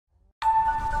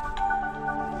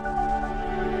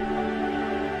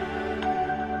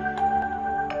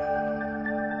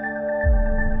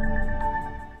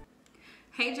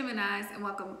Hey Geminis, and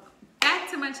welcome back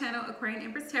to my channel, Aquarian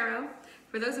Empress Tarot.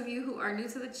 For those of you who are new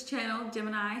to the channel,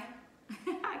 Gemini,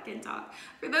 I can talk.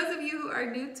 For those of you who are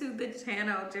new to the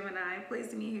channel, Gemini, please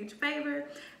do me a huge favor.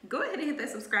 Go ahead and hit that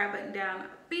subscribe button down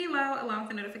below along with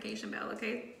the notification bell,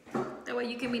 okay? That way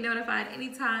you can be notified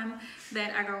anytime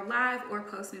that I go live or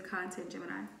post new content,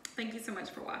 Gemini. Thank you so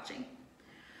much for watching.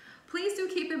 Please do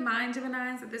keep in mind,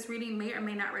 Geminis, that this reading may or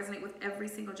may not resonate with every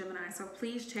single Gemini. So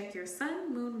please check your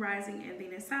sun, moon, rising, and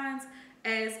Venus signs,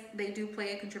 as they do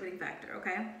play a contributing factor,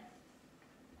 okay?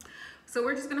 So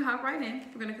we're just gonna hop right in.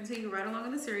 We're gonna continue right along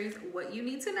in the series. What you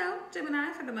need to know,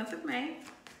 Gemini, for the month of May.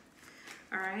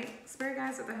 All right, spirit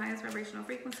guides at the highest vibrational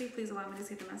frequency, please allow me to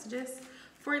see the messages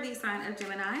for the sign of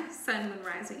Gemini, sun, moon,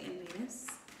 rising, and Venus.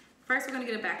 First, we're gonna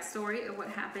get a backstory of what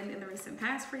happened in the recent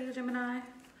past for you, Gemini.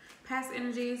 Past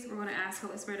energies, we're going to ask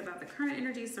Holy Spirit about the current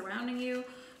energies surrounding you,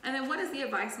 and then what is the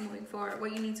advice moving forward,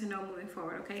 what you need to know moving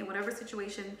forward, okay? In whatever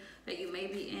situation that you may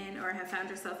be in or have found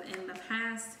yourself in the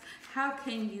past, how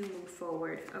can you move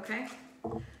forward, okay?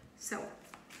 So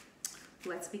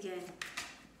let's begin.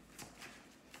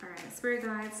 All right, spirit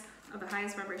guides of the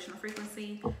highest vibrational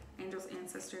frequency, angels,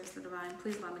 ancestors, the divine,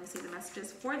 please allow me to see the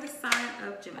messages for the sign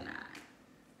of Gemini.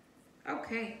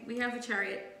 Okay, we have the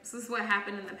Chariot. So this is what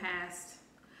happened in the past.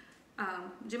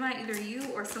 Gemini, either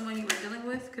you or someone you were dealing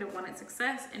with could have wanted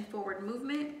success and forward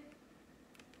movement.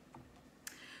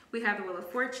 We have the Wheel of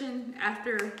Fortune. I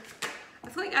feel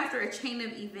like after a chain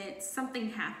of events, something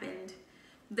happened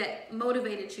that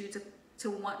motivated you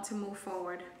to want to move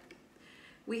forward.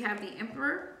 We have the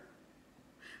Emperor.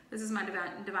 This is my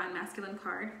divine masculine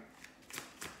card.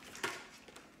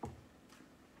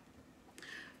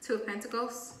 Two of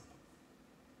Pentacles.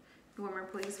 One more,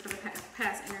 please, for the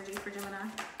past energy for Gemini.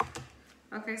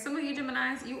 Okay, some of you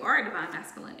Geminis, you are a divine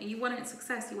masculine and you wanted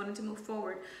success, you wanted to move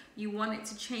forward, you wanted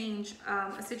to change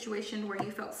a situation where you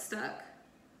felt stuck.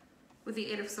 With the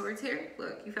Eight of Swords here,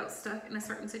 look, you felt stuck in a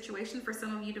certain situation. For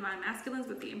some of you divine masculines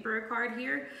with the Emperor card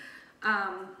here.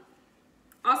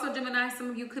 Also Gemini, some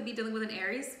of you could be dealing with an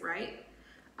Aries, right?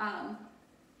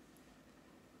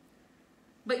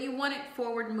 But you wanted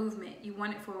forward movement, and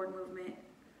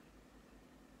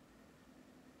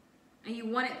you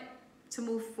wanted to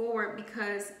move forward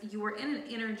because you were in an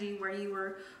energy where you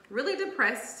were really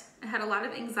depressed and had a lot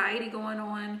of anxiety going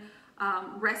on,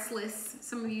 restless.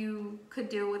 Some of you could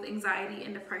deal with anxiety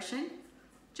and depression.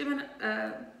 Gemini,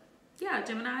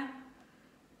 Gemini,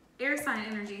 air sign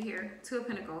energy here. Two of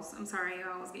Pentacles. I'm sorry,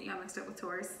 I always get y'all mixed up with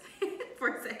Taurus for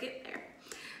a second there.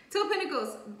 Two of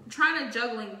Pentacles, trying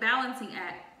to balancing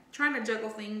act, trying to juggle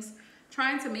things,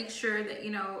 trying to make sure that,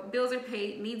 you know, bills are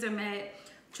paid, needs are met,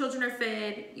 children are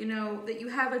fed, you know, that you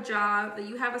have a job, that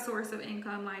you have a source of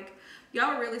income. Like, y'all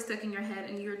are really stuck in your head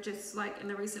and you're just like, in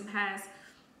the recent past,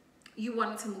 you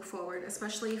wanted to move forward,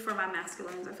 especially for my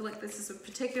masculines. I feel like this is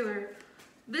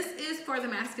for the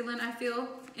masculine, I feel,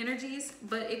 energies,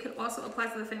 but it could also apply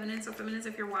to the feminine. So feminines,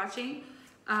 if you're watching,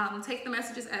 take the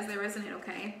messages as they resonate,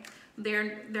 okay?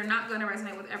 They're not going to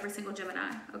resonate with every single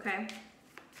Gemini, okay?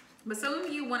 But some of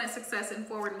you wanted success and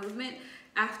forward movement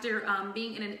after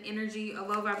being in an energy, a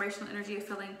low vibrational energy of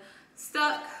feeling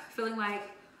stuck, feeling like,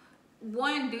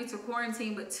 one, due to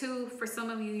quarantine, but two, for some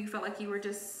of you, you felt like you were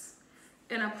just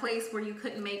in a place where you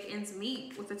couldn't make ends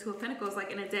meet with the Two of Pentacles, like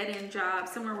in a dead-end job,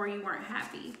 somewhere where you weren't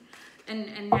happy.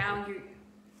 And now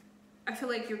I feel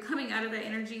like you're coming out of that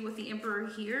energy with the Emperor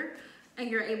here, and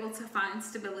you're able to find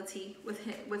stability with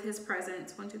his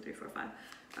presence. 1, 2, 3, 4, 5.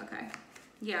 Okay.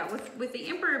 Yeah, with the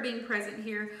Emperor being present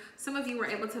here, some of you were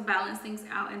able to balance things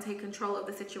out and take control of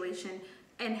the situation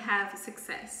and have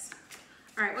success.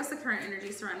 All right, what's the current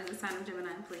energy surrounding the sign of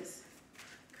Gemini, please?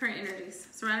 Current energies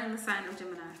surrounding the sign of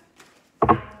Gemini.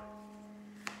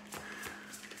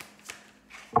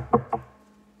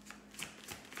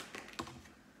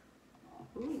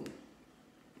 Ooh.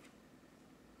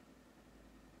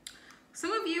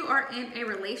 Some of you are in a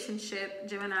relationship,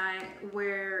 Gemini,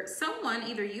 where someone,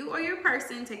 either you or your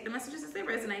person, take the messages as they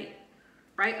resonate,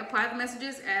 right? Apply the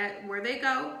messages at where they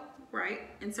go, right?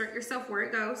 Insert yourself where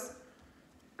it goes.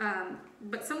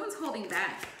 But someone's holding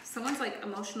back. Someone's like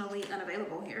emotionally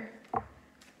unavailable here.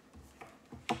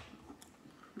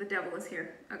 The Devil is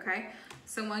here, okay?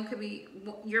 Someone could be,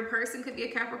 your person could be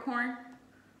a Capricorn,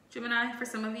 Gemini, for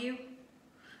some of you.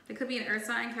 It could be an earth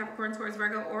sign, Capricorn, Taurus,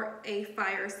 Virgo, or a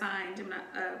fire sign, Gemini,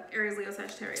 Aries, Leo,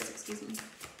 Sagittarius, excuse me.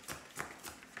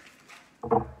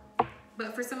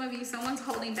 But for some of you, someone's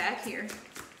holding back here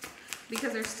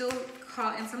because they're still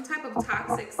caught in some type of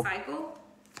toxic cycle.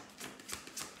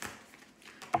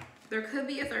 There could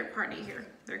be a third party here.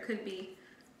 There could be.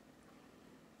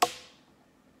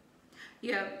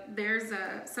 Yeah, there's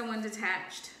someone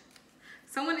detached.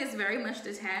 Someone is very much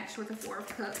detached with the Four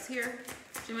of Cups here.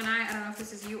 Gemini, I don't know if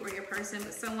this is you or your person,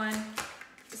 but someone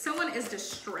is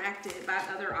distracted by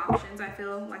other options. I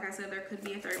feel, like I said, there could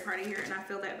be a third party here, and I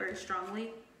feel that very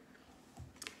strongly.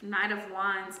 Knight of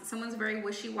Wands. Someone's very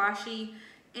wishy-washy,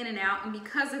 in and out, and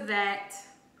because of that,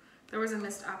 there was a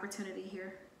missed opportunity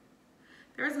here.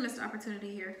 There was a missed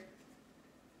opportunity here.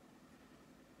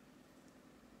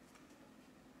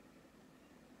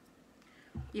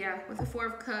 Yeah, with the Four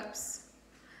of Cups.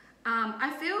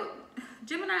 I feel,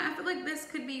 Gemini, I feel like this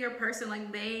could be your person.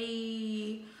 Like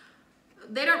they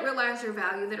don't realize your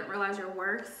value. They don't realize your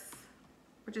worth,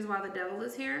 which is why the Devil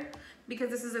is here, because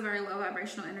this is a very low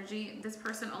vibrational energy. This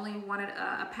person only wanted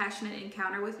a passionate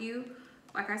encounter with you.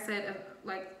 Like I said, of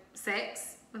like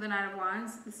sex with the Knight of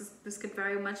Wands. This could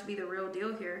very much be the real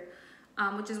deal here,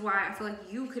 which is why I feel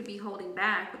like you could be holding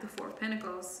back with the Four of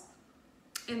Pentacles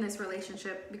in this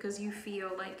relationship, because you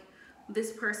feel like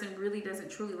this person really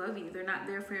doesn't truly love you. They're not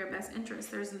there for your best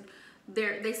interest.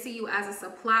 They see you as a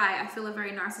supply. I feel a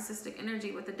very narcissistic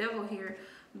energy with the Devil here.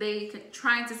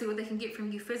 Trying to see what they can get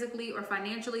from you physically or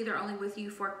financially. They're only with you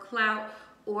for clout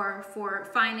or for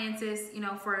finances, you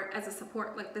know, as a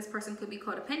support. Like this person could be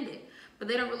codependent, but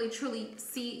they don't really truly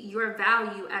see your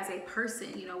value as a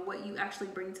person, you know, what you actually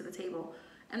bring to the table.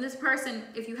 And this person,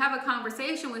 if you have a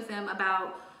conversation with them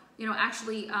about, you know,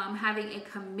 actually having a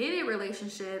committed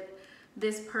relationship,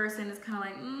 this person is kind of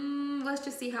like, let's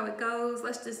just see how it goes.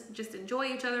 Let's just enjoy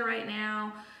each other right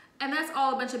now. And that's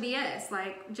all a bunch of BS.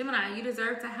 Like, Gemini, you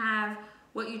deserve to have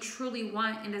what you truly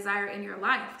want and desire in your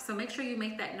life. So make sure you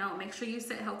make that known. Make sure you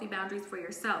set healthy boundaries for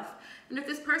yourself. And if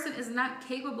this person is not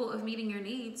capable of meeting your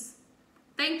needs,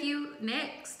 thank you,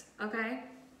 next, okay?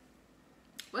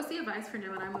 What's the advice for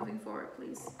Gemini moving forward,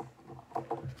 please?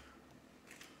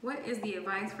 What is the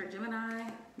advice for Gemini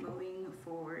moving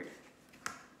forward?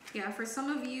 Yeah, for some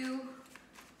of you,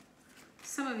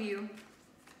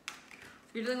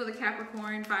 you're dealing with a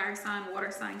Capricorn, fire sign, water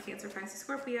sign, Cancer, Pisces,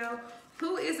 Scorpio,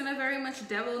 who is in a very much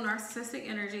devil narcissistic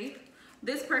energy.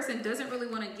 This person doesn't really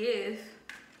want to give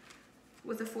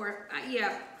with the Four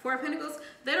of Pentacles.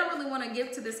 They don't really want to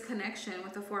give to this connection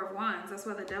with the Four of Wands. That's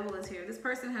why the Devil is here. This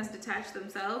person has detached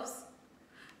themselves.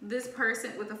 This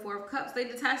person with the Four of Cups, they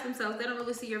detach themselves. They don't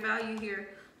really see your value here,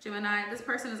 Gemini. This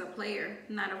person is a player,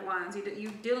 Knight of Wands.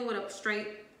 You're dealing with a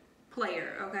straight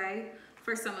player, okay?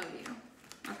 For some of you,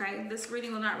 okay? This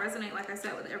reading will not resonate, like I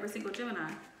said, with every single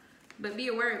Gemini. But be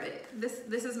aware of it.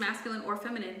 This is masculine or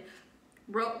feminine.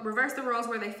 Reverse the roles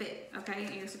where they fit, okay,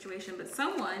 in your situation. But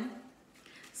someone,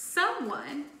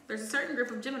 there's a certain group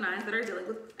of Geminis that are dealing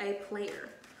with a player.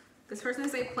 This person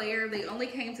is a player. They only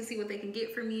came to see what they can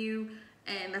get from you,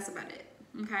 and that's about it,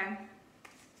 okay?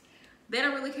 They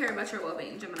don't really care about your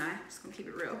well-being, Gemini. I'm just gonna keep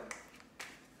it real.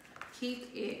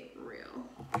 Keep it real.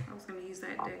 I was gonna use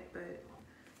that deck, but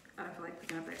I don't feel like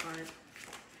picking up that card.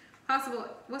 Possible,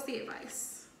 what's the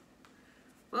advice?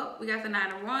 Well, we got the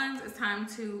Nine of Wands. It's time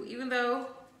to, even though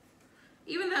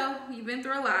you've been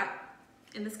through a lot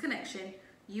in this connection,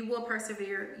 you will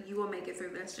persevere. You will make it through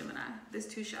this, Gemini. This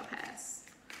too shall pass.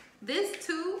 This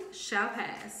too shall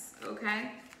pass,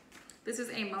 okay? This is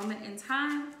a moment in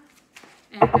time,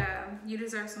 and you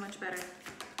deserve so much better.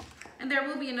 And there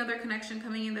will be another connection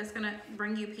coming in that's gonna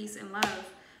bring you peace and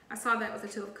love. I saw that with the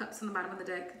Two of Cups on the bottom of the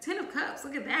deck. 10 of Cups,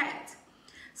 look at that.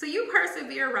 So you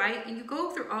persevere, right? And you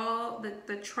go through all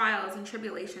the trials and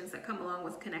tribulations that come along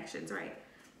with connections, right?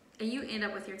 And you end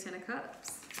up with your 10 of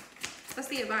Cups. That's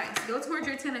the advice. Go towards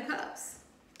your 10 of Cups.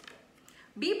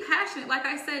 Be passionate. Like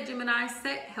I said, Gemini,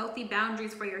 set healthy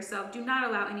boundaries for yourself. Do not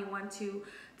allow anyone to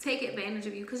take advantage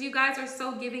of you, because you guys are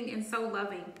so giving and so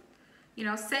loving. You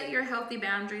know, set your healthy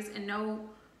boundaries and know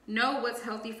what's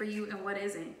healthy for you and what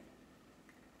isn't.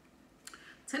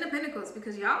 10 of Pentacles,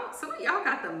 because some of y'all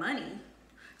got the money.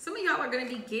 Some of y'all are going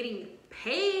to be getting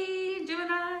paid,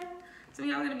 Gemini. Some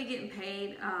of y'all are going to be getting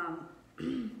paid.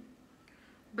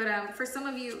 But for some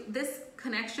of you, this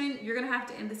connection, you're going to have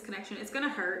to end this connection. It's going to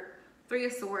hurt. 3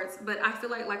 of Swords. But I feel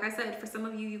like I said, for some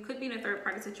of you, you could be in a third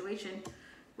party situation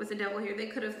with the Devil here. They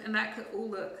could have, and that could, oh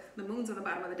look, the moon's on the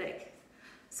bottom of the deck.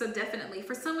 So definitely,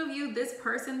 for some of you, this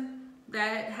person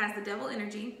that has the Devil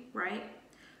energy, right?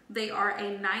 They are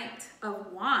a Knight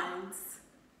of Wands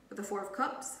with the Four of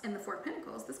Cups and the Four of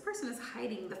Pentacles. This person is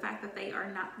hiding the fact that they are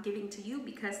not giving to you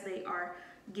because they are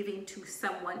giving to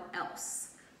someone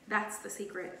else. That's the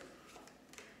secret,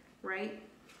 right?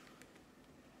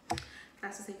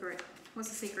 That's the secret. What's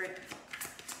the secret?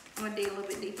 I'm gonna dig a little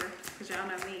bit deeper because y'all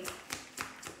know me.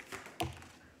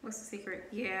 What's the secret?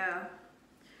 Yeah.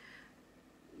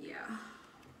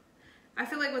 I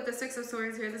feel like with the Six of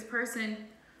Swords here, this person,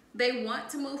 they want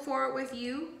to move forward with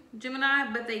you,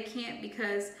 Gemini, but they can't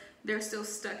because they're still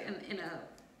stuck in a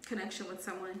connection with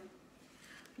someone.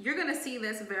 You're going to see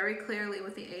this very clearly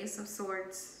with the Ace of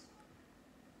Swords.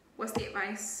 What's the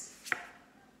advice?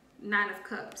 Nine of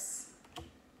Cups.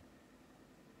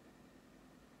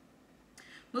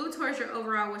 Move towards your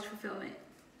overall wish fulfillment.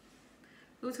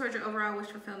 Move towards your overall wish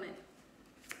fulfillment.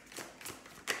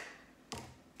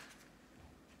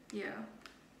 Yeah.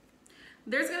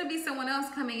 There's going to be someone else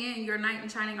coming in, your knight in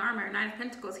shining armor, Nine of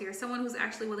Pentacles here. Someone who's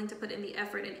actually willing to put in the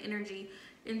effort and energy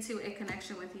into a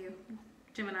connection with you,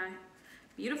 Gemini.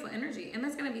 Beautiful energy. And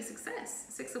that's going to be success.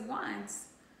 Six of Wands.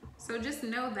 So just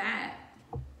know that.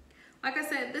 Like I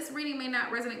said, this reading may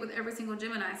not resonate with every single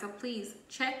Gemini. So please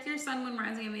check your sun, moon,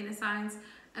 rising, and Venus signs.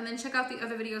 And then check out the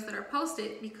other videos that are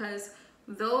posted because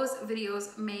those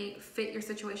videos may fit your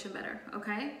situation better.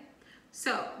 Okay?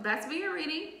 So that's been your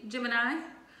reading, Gemini,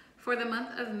 for the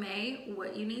month of May.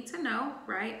 What you need to know,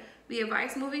 right? The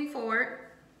advice moving forward.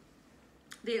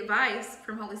 The advice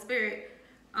from Holy Spirit.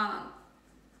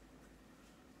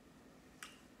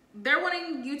 They're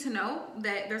wanting you to know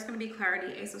that there's going to be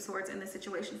clarity, Ace of Swords, in this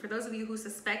situation. For those of you who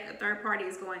suspect a third party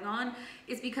is going on,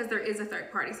 it's because there is a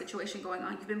third party situation going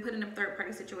on. You've been put in a third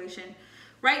party situation.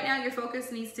 Right now, your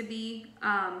focus needs to be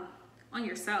on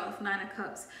yourself, Nine of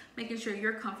Cups, making sure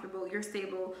you're comfortable, you're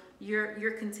stable,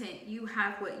 you're content, you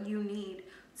have what you need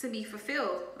to be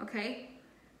fulfilled, okay?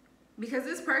 Because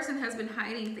this person has been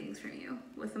hiding things from you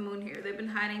with the moon here. They've been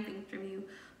hiding things from you.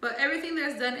 But everything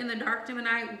that's done in the dark,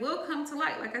 Gemini, will come to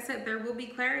light. Like I said, there will be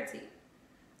clarity.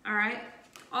 All right?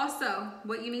 Also,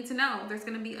 what you need to know, there's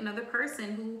going to be another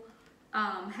person who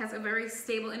has a very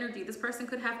stable energy. This person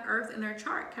could have Earth in their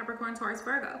chart, Capricorn, Taurus,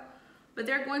 Virgo. But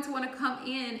they're going to want to come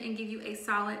in and give you a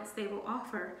solid, stable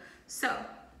offer. So,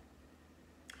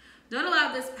 don't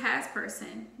allow this past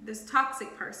person, this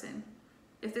toxic person,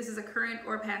 if this is a current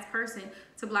or past person,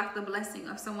 to block the blessing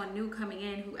of someone new coming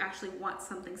in who actually wants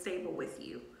something stable with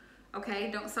you. Okay?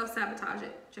 Don't self-sabotage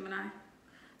it, Gemini.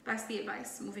 That's the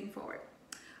advice moving forward.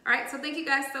 All right, so thank you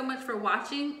guys so much for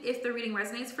watching. If the reading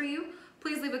resonates for you,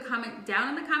 please leave a comment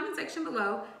down in the comment section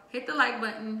below. Hit the like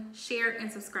button, share,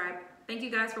 and subscribe. Thank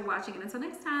you guys for watching, and until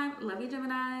next time, love you,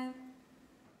 Gemini.